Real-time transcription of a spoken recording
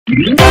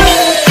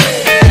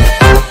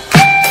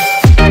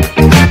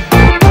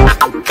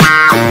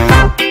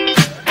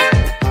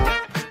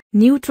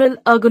Newtral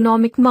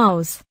Ergonomic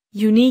Mouse,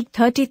 Unique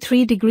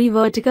 33-degree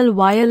Vertical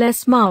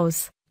Wireless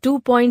Mouse,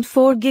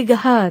 2.4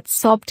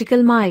 GHz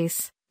Optical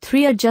Mice,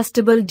 3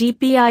 adjustable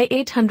DPI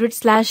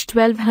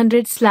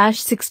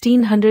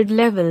 800/1200/1600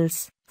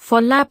 levels,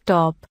 for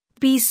laptop,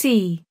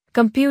 PC,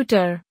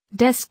 computer,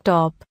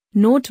 desktop,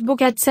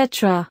 notebook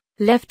etc.,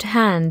 left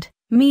hand,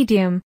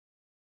 medium.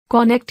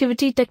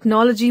 Connectivity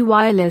technology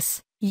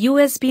wireless,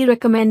 USB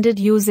recommended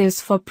uses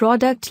for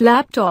product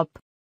laptop.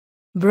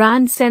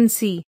 Brand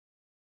Censi.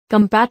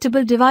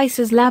 Compatible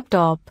devices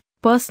laptop,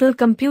 personal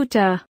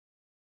computer.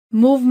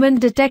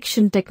 Movement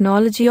detection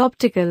technology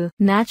optical,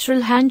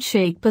 natural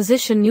handshake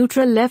position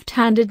neutral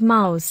left-handed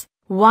mouse.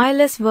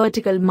 Wireless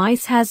vertical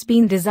mice has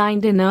been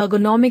designed in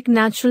ergonomic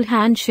natural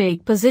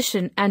handshake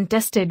position and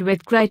tested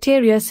with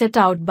criteria set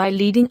out by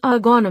leading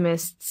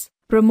ergonomists,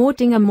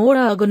 promoting a more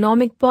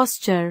ergonomic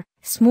posture,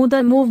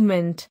 smoother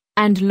movement,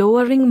 and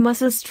lowering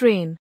muscle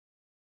strain.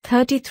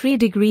 33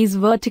 degrees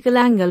vertical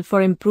angle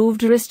for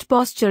improved wrist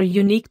posture.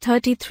 Unique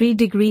 33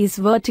 degrees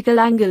vertical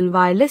angle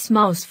wireless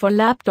mouse for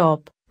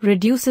laptop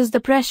reduces the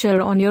pressure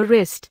on your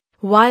wrist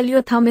while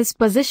your thumb is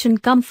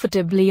positioned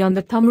comfortably on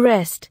the thumb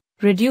rest,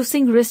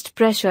 reducing wrist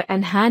pressure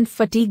and hand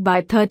fatigue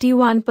by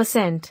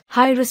 31%.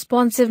 High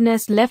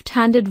responsiveness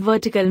left-handed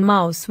vertical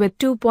mouse with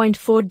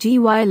 2.4G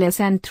wireless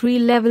and 3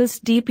 levels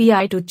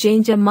DPI to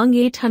change among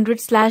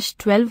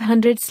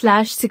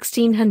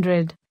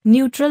 800/1200/1600.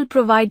 Neutral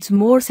provides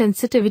more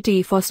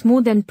sensitivity for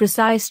smooth and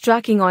precise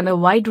tracking on a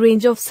wide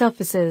range of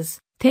surfaces.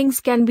 Things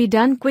can be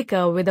done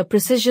quicker with a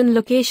precision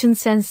location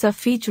sensor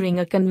featuring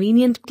a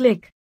convenient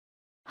click.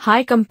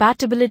 High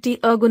compatibility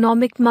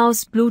ergonomic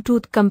mouse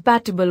Bluetooth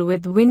compatible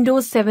with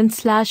Windows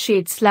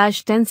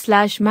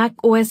 7/8/10/Mac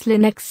OS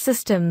Linux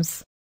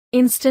systems.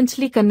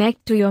 Instantly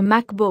connect to your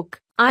MacBook,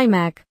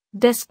 iMac,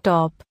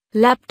 desktop,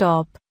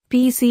 laptop,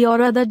 PC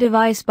or other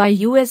device by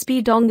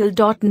USB dongle.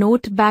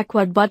 Note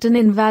backward button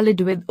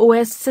invalid with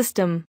OS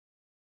system.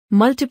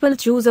 Multiple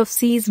choose of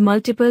Cs.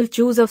 Multiple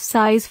choose of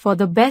size for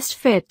the best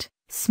fit,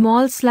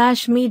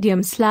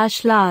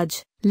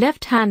 small/medium/large,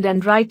 left hand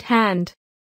and right hand.